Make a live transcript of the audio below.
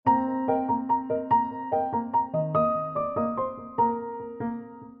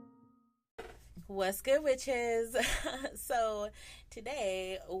What's good, witches? So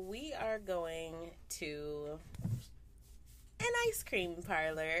today we are going to an ice cream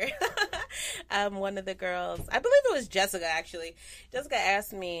parlor. One of the girls, I believe it was Jessica actually. Jessica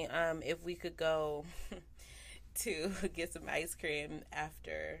asked me if we could go to get some ice cream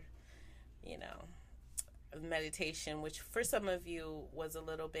after, meditation, which for some of you was a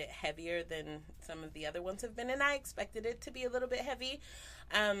little bit heavier than some of the other ones have been, and I expected it to be a little bit heavy.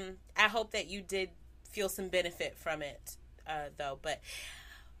 I hope that you did feel some benefit from it, though, but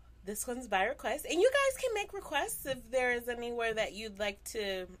this one's by request, and you guys can make requests if there is anywhere that you'd like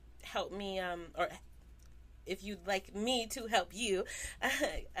to help me, or if you'd like me to help you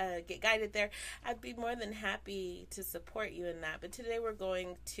get guided there. I'd be more than happy to support you in that. But today we're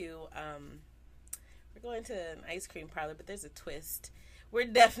going to an ice cream parlor, but there's a twist. We're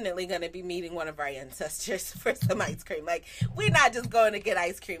definitely going to be meeting one of our ancestors for some ice cream. Like, we're not just going to get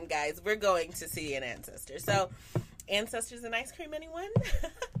ice cream, guys. We're going to see an ancestor. So, ancestors and ice cream, anyone?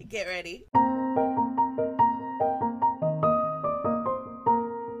 Get ready.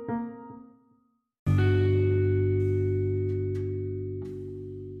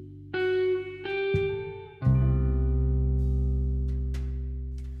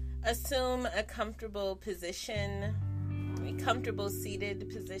 Assume a comfortable position, a comfortable seated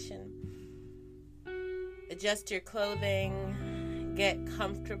position. Adjust your clothing, get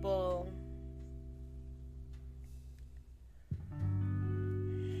comfortable.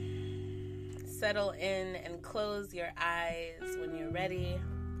 Settle in and close your eyes when you're ready.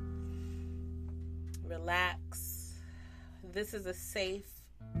 Relax. This is a safe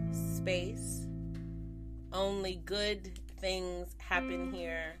space. Only good things happen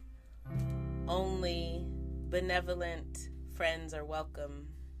here. Only benevolent friends are welcome.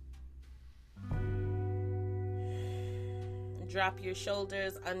 Drop your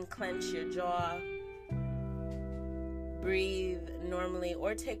shoulders, unclench your jaw. Breathe normally,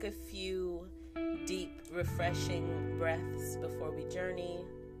 or take a few deep, refreshing breaths before we journey.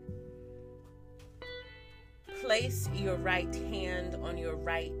 Place your right hand on your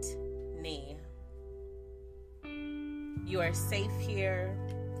right knee. You are safe here,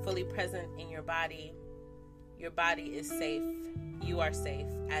 fully present in your body. Your body is safe. You are safe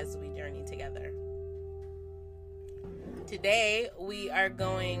as we journey together. Today, we are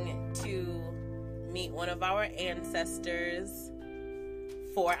going to meet one of our ancestors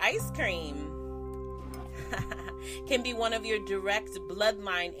for ice cream. Can be one of your direct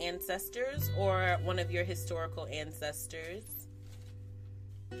bloodline ancestors or one of your historical ancestors.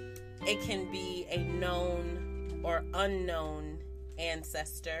 It can be a known or unknown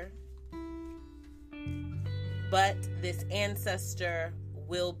ancestor. But this ancestor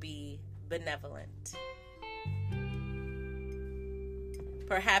will be benevolent.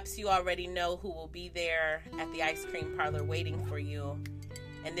 Perhaps you already know who will be there at the ice cream parlor waiting for you.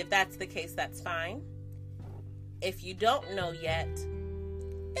 And if that's the case, that's fine. If you don't know yet,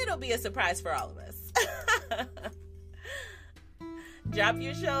 it'll be a surprise for all of us. Drop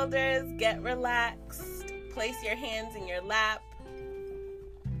your shoulders, get relaxed, place your hands in your lap.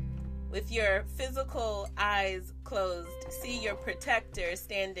 With your physical eyes closed, see your protector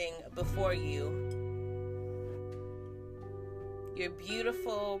standing before you. Your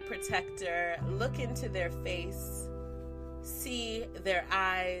beautiful protector. Look into their face. See their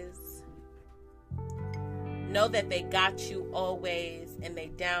eyes. Know that they got you always and they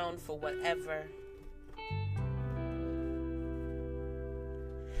down for whatever.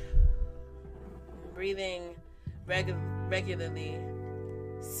 Breathing regularly.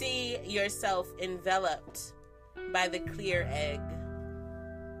 See yourself enveloped by the clear egg.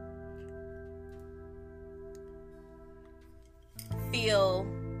 Feel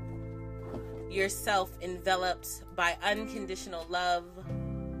yourself enveloped by unconditional love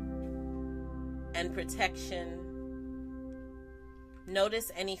and protection.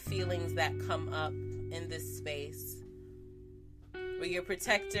 Notice any feelings that come up in this space where your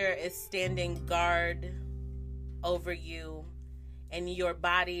protector is standing guard over you and your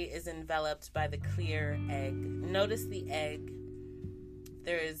body is enveloped by the clear egg. Notice the egg. If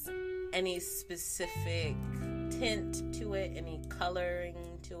there is any specific tint to it, any coloring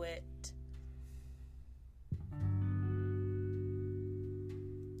to it.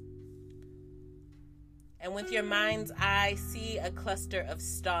 And with your mind's eye, see a cluster of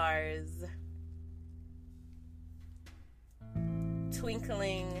stars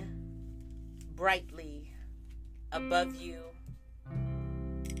twinkling brightly above you.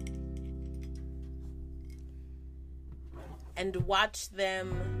 And watch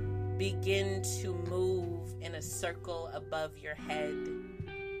them begin to move in a circle above your head.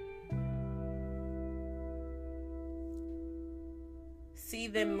 See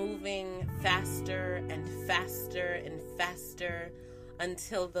them moving faster and faster and faster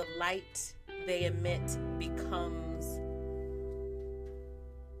until the light they emit becomes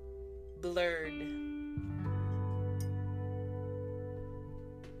blurred.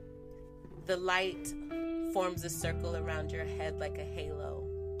 The light forms a circle around your head like a halo.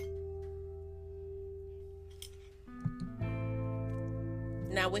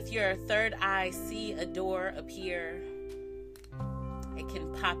 Now, with your third eye, see a door appear. It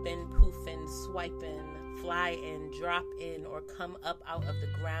can pop in, poof in, swipe in, fly in, drop in, or come up out of the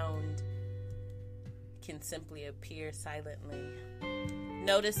ground. It can simply appear silently.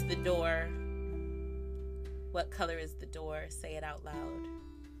 Notice the door. What color is the door? Say it out loud.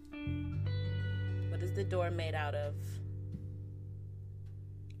 What is the door made out of?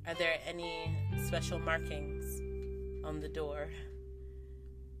 Are there any special markings on the door?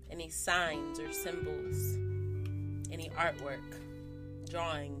 Any signs or symbols? Any artwork,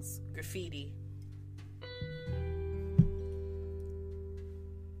 drawings, graffiti?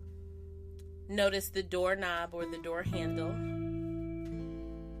 Notice the doorknob or the door handle.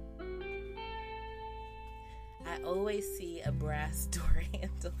 I always see a brass door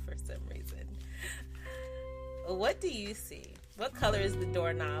handle for some reason. What do you see? What color is the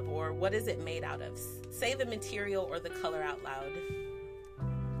doorknob, or what is it made out of? Say the material or the color out loud.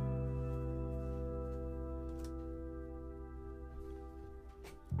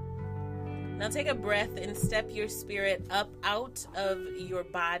 Now take a breath and step your spirit up out of your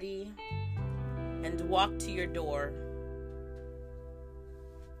body and walk to your door.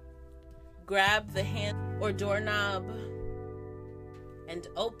 Grab the hand or doorknob and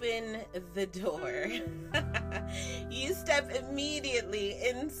open the door. You step immediately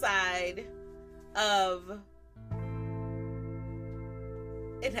inside of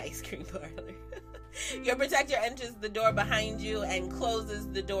an ice cream parlor. Your protector enters the door behind you and closes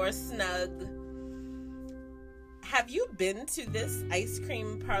the door snug. Have you been to this ice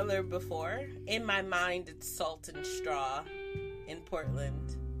cream parlor before? In my mind, it's Salt and Straw in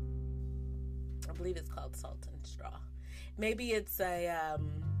Portland. I believe it's called Salt and Straw. Maybe it's an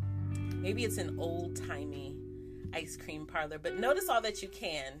old-timey ice cream parlor, but notice all that you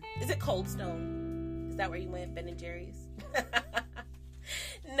can. Is it Cold Stone? Is that where you went, Ben and Jerry's?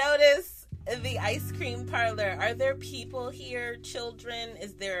 Notice the ice cream parlor. Are there people here, children?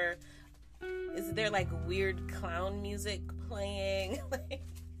 Is there like weird clown music playing?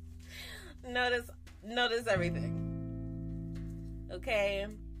 Notice everything. Okay.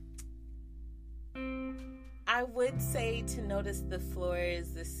 I would say to notice the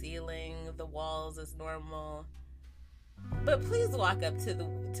floors, the ceiling, the walls as normal. But please walk up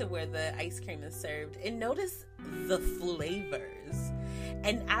to where the ice cream is served and notice the flavors.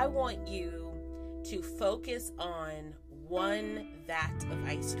 And I want you to focus on one vat of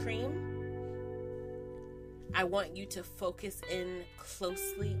ice cream. I want you to focus in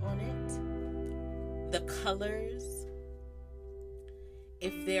closely on it. The colors.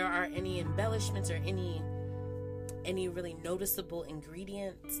 If there are any embellishments or any really noticeable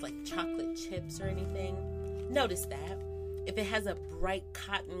ingredients like chocolate chips or anything, notice that. If it has a bright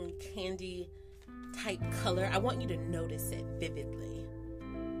cotton candy type color, I want you to notice it vividly.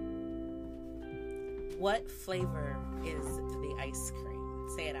 What flavor is the ice cream?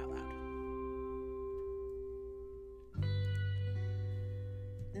 Say it out loud.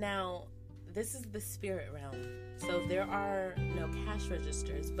 Now, this is the spirit realm, so there are no cash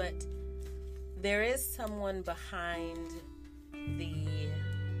registers, but there is someone behind the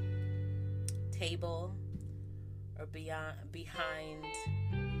table or behind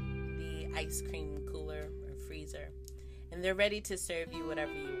the ice cream cooler or freezer, and they're ready to serve you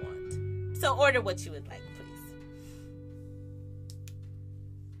whatever you want. So order what you would like, please.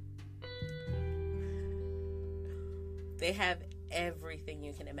 They have everything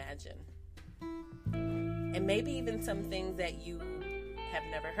you can imagine. And maybe even some things that you have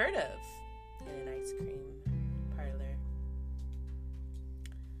never heard of in an ice cream parlor.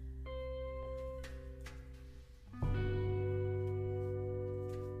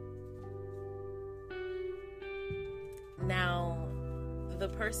 Now, the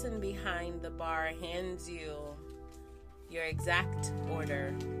person behind the bar hands you your exact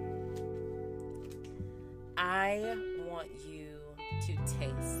order. I want you to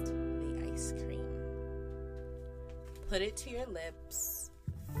taste the ice cream. Put it to your lips.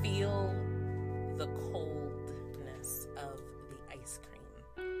 Feel the coldness of the ice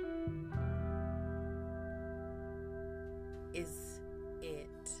cream. Is it...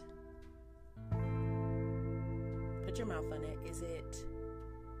 Put your mouth on it. Is it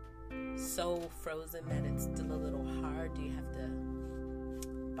so frozen that it's still a little hard? Do you have to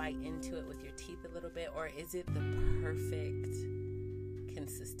bite into it with your teeth a little bit, or is it the perfect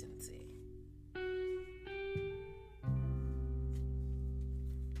consistency?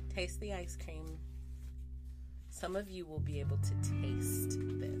 Taste the ice cream. Some of you will be able to taste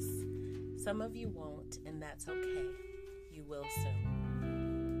this. Some of you won't, and that's okay. You will soon.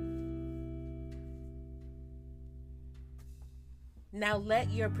 Now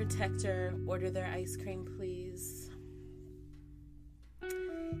let your protector order their ice cream, please.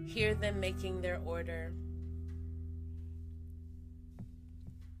 Hear them making their order.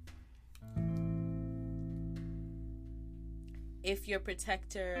 If your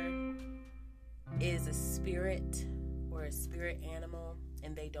protector is a spirit or a spirit animal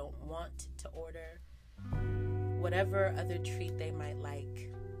and they don't want to order, whatever other treat they might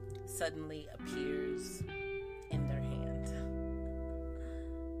like suddenly appears in their hand.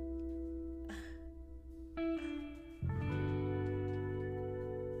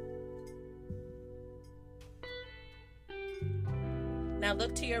 Now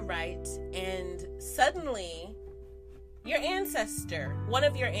look to your right, and suddenly your ancestor, one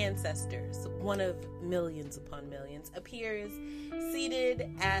of your ancestors, one of millions upon millions, appears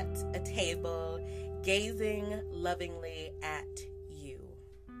seated at a table, gazing lovingly at you.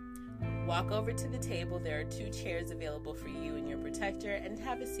 Walk over to the table. There are 2 chairs available for you and your protector, and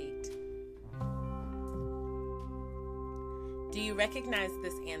have a seat. Do you recognize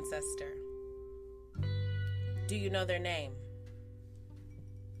this ancestor? Do you know their name?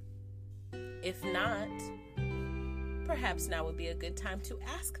 If not, perhaps now would be a good time to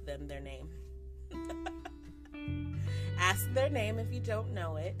ask them their name. Ask their name if you don't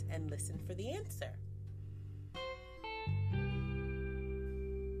know it, and listen for the answer.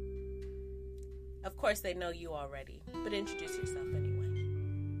 Of course, they know you already, but introduce yourself anyway.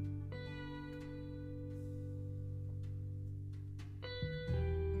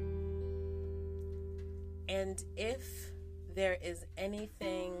 And if there is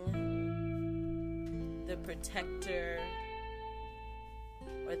anything the protector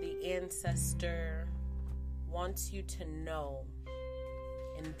or the ancestor wants you to know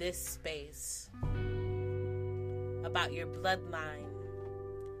in this space about your bloodline,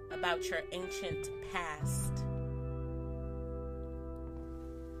 about your ancient past,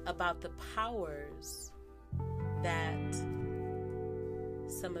 about the powers that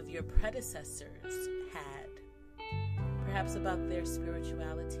some of your predecessors had, perhaps about their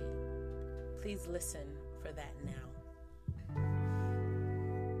spirituality, please listen for that now.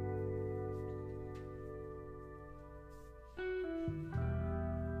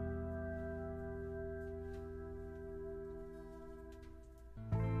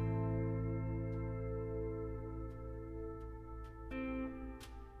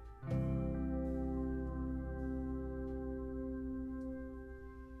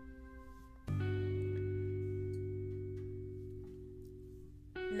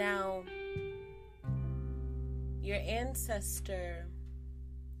 Now, your ancestor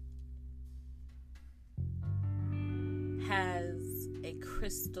has a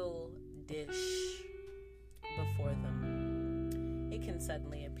crystal dish before them. It can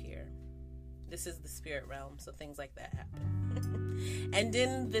suddenly appear. This is the spirit realm, so things like that happen. And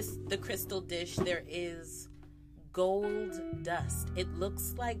in the crystal dish, there is gold dust. It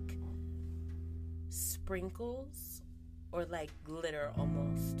looks like sprinkles or like glitter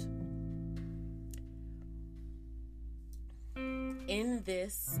almost. In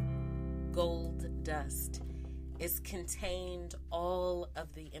this gold dust is contained all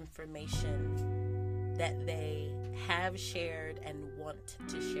of the information that they have shared and want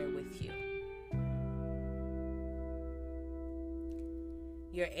to share with you.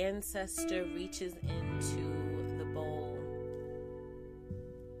 Your ancestor reaches into the bowl,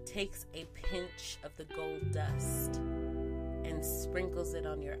 takes a pinch of the gold dust, and sprinkles it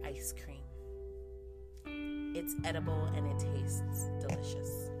on your ice cream. It's edible and it tastes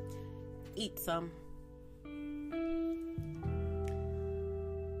delicious. Eat some.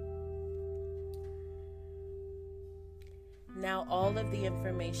 Now, all of the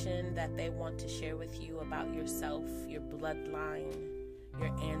information that they want to share with you about yourself, your bloodline,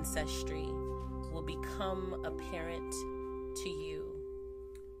 your ancestry will become apparent to you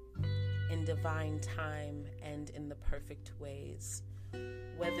in divine time and in the perfect ways.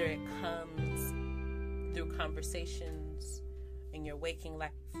 Whether it comes through conversations in your waking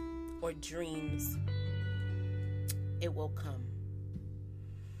life or dreams, it will come.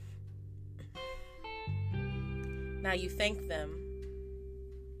 Now you thank them.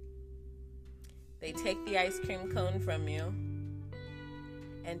 They take the ice cream cone from you,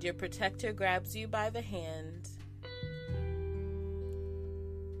 and your protector grabs you by the hand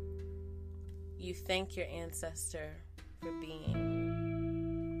you thank your ancestor for being,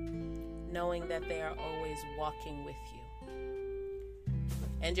 knowing that they are always walking with you.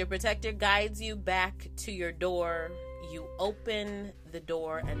 And your protector guides you back to your door. You open the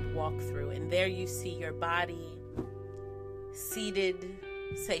door and walk through, and there you see your body seated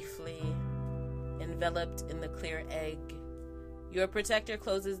safely, enveloped in the clear egg. Your protector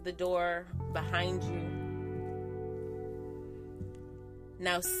closes the door behind you.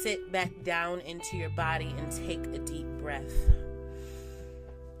 Now sit back down into your body and take a deep breath.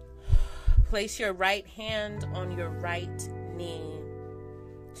 Place your right hand on your right knee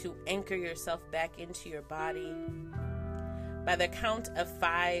to anchor yourself back into your body. By the count of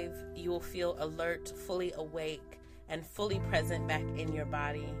 5, you will feel alert, fully awake, and fully present back in your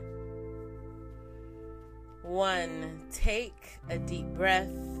body. 1, take a deep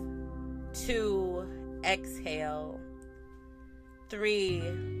breath. 2, exhale. 3,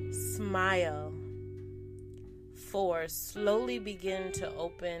 smile. 4, slowly begin to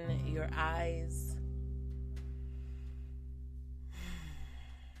open your eyes.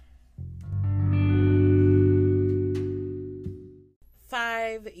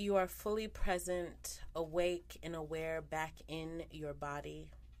 5, you are fully present, awake, and aware back in your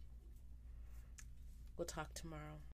body. We'll talk tomorrow.